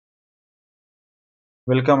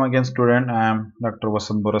Welcome again, student. I am Dr.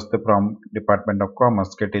 Vasant Boraste from Department of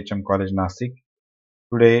Commerce, KTHM College, Nasik.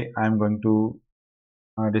 Today, I am going to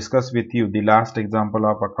discuss with you the last example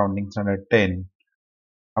of Accounting Standard 10.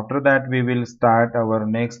 After that, we will start our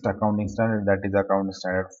next accounting standard, that is Accounting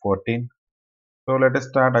Standard 14. So, let us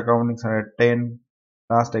start Accounting Standard 10.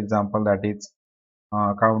 Last example, that is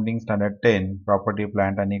Accounting Standard 10, Property,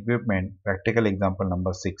 Plant and Equipment, practical example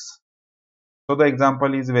number 6. So the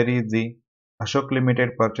example is very easy. Ashok Limited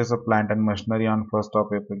purchased a plant and machinery on 1st of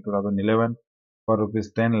April 2011 for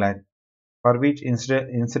rupees 10 lakh, for which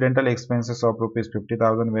incidental expenses of rupees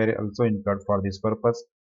 50,000 were also incurred for this purpose.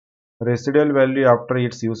 Residual value after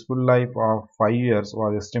its useful life of 5 years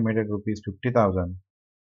was estimated rupees 50,000.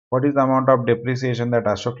 What is the amount of depreciation that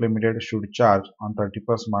Ashok Limited should charge on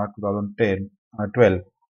 31st March 2012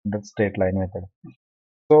 under straight line method?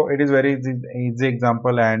 So it is very easy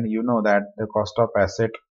example, and you know that the cost of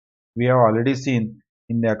asset we have already seen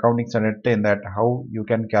in the accounting standard 10 that how you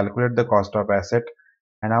can calculate the cost of asset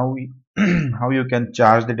and how you can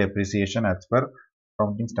charge the depreciation as per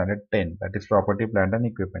accounting standard 10, that is property, plant and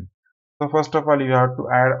equipment. So first of all, you have to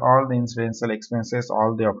add all the incidental expenses,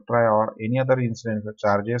 all the octroi or any other incidental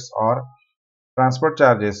charges or transport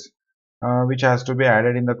charges which has to be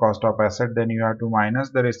added in the cost of asset. Then you have to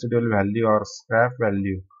minus the residual value or scrap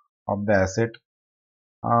value of the asset,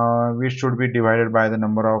 which should be divided by the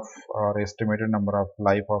number of or estimated number of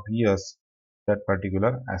life of years that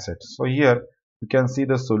particular asset. So here you can see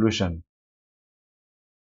the solution.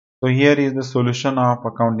 So here is the solution of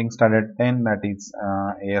accounting standard 10, that is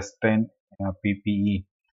AS10 PPE.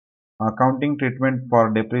 Accounting treatment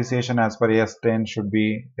for depreciation as per AS10 should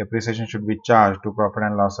be depreciation should be charged to profit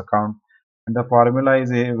and loss account, and the formula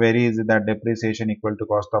is very easy, that depreciation equal to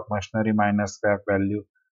cost of machinery minus scrap value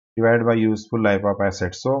divided by useful life of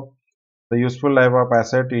asset. So the useful life of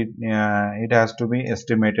asset, it has to be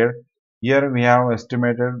estimated. Here we have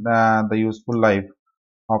estimated the useful life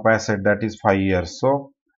of asset, that is 5 years.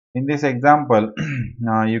 So in this example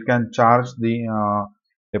you can charge the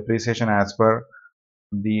depreciation as per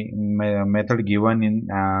the method given in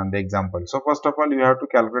the example. So first of all, you have to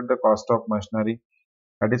calculate the cost of machinery,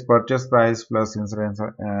 that is purchase price plus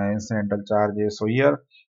incidental charges. So here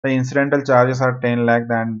the incidental charges are 10 lakh,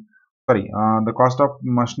 and the cost of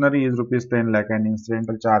machinery is rupees 10 lakh and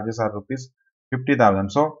incidental charges are rupees 50,000.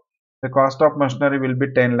 So the cost of machinery will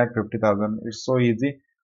be 10 lakh 50,000. It's so easy.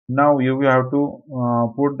 Now you will have to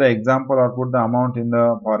put the example or put the amount in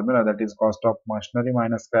the formula, that is cost of machinery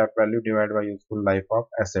minus scrap value divided by useful life of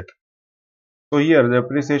asset. So here the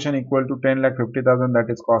depreciation equal to 10 lakh 50,000, that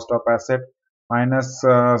is cost of asset, minus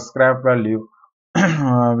scrap value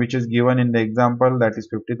which is given in the example, that is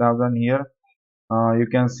 50,000. Here you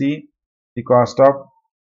can see the cost of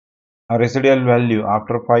residual value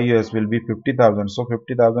after 5 years will be 50,000. So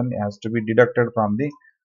 50,000 has to be deducted from the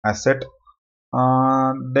asset,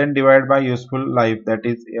 then divide by useful life, that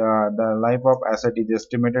is the life of asset is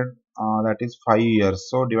estimated, that is 5 years.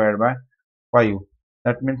 So divide by 5,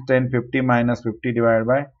 that means 1050 minus 50 divided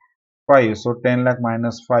by 5. So 10 lakh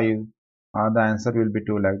minus 5, the answer will be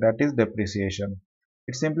 2 lakh, that is depreciation.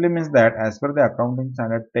 It simply means that as per the accounting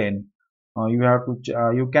standard 10,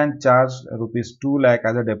 you can charge rupees 2 lakh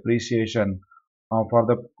as a depreciation for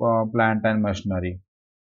the plant and machinery.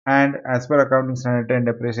 And as per accounting standard 10,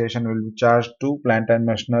 depreciation will be charged to plant and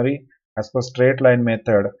machinery as per straight line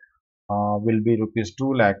method will be rupees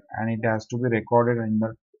 2 lakh, and it has to be recorded in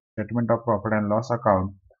the statement of profit and loss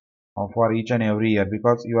account for each and every year,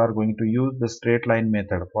 because you are going to use the straight line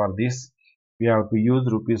method. For this we have to use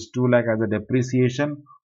rupees 2 lakh as a depreciation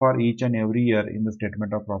for each and every year in the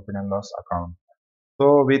statement of profit and loss account.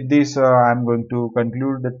 So with this I am going to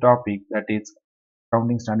conclude the topic, that is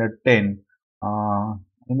accounting standard 10.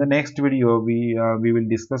 In the next video we will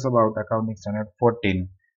discuss about accounting standard 14.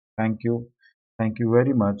 Thank you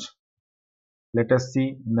very much. Let us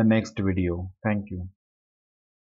see in the next video. Thank you.